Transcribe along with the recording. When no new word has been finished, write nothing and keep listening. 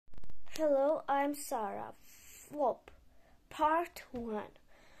Hello, I'm Sarah. Flop, Part 1.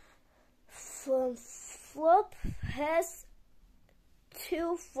 Flop has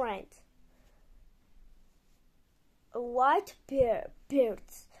two friends, white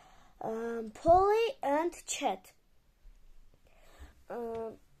beards, Polly and Chet.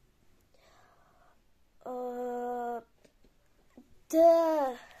 The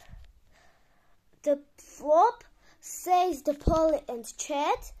flop says the Polly and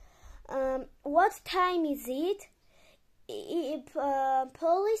Chet. What time is it?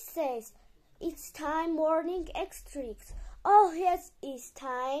 Polly says, it's time morning extracts. Oh yes, it's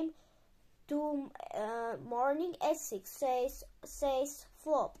time to morning extracts, says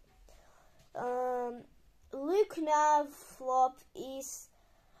Flop. Look now, Flop is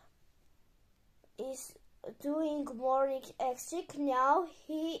doing morning extract. Now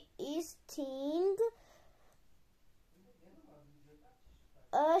he is taking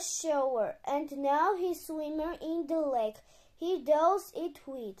a shower, and now he's swimming in the lake. He does it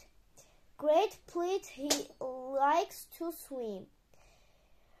with great pleasure. He likes to swim.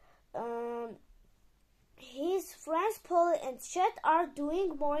 His friends Polly and Chet are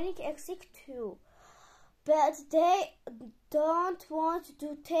doing morning exercise too, but they don't want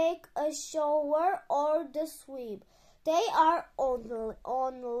to take a shower or the swim. They are only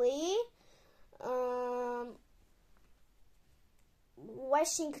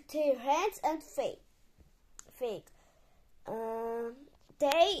washing their hands and face.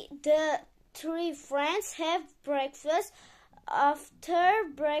 The three friends have breakfast. After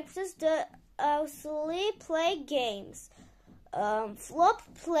breakfast, they play games. Flop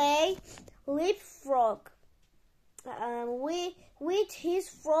play leapfrog with his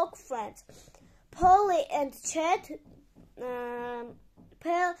frog friends. Polly and Chet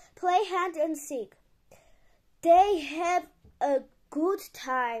play hide and seek. They have a good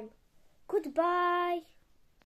time. Goodbye.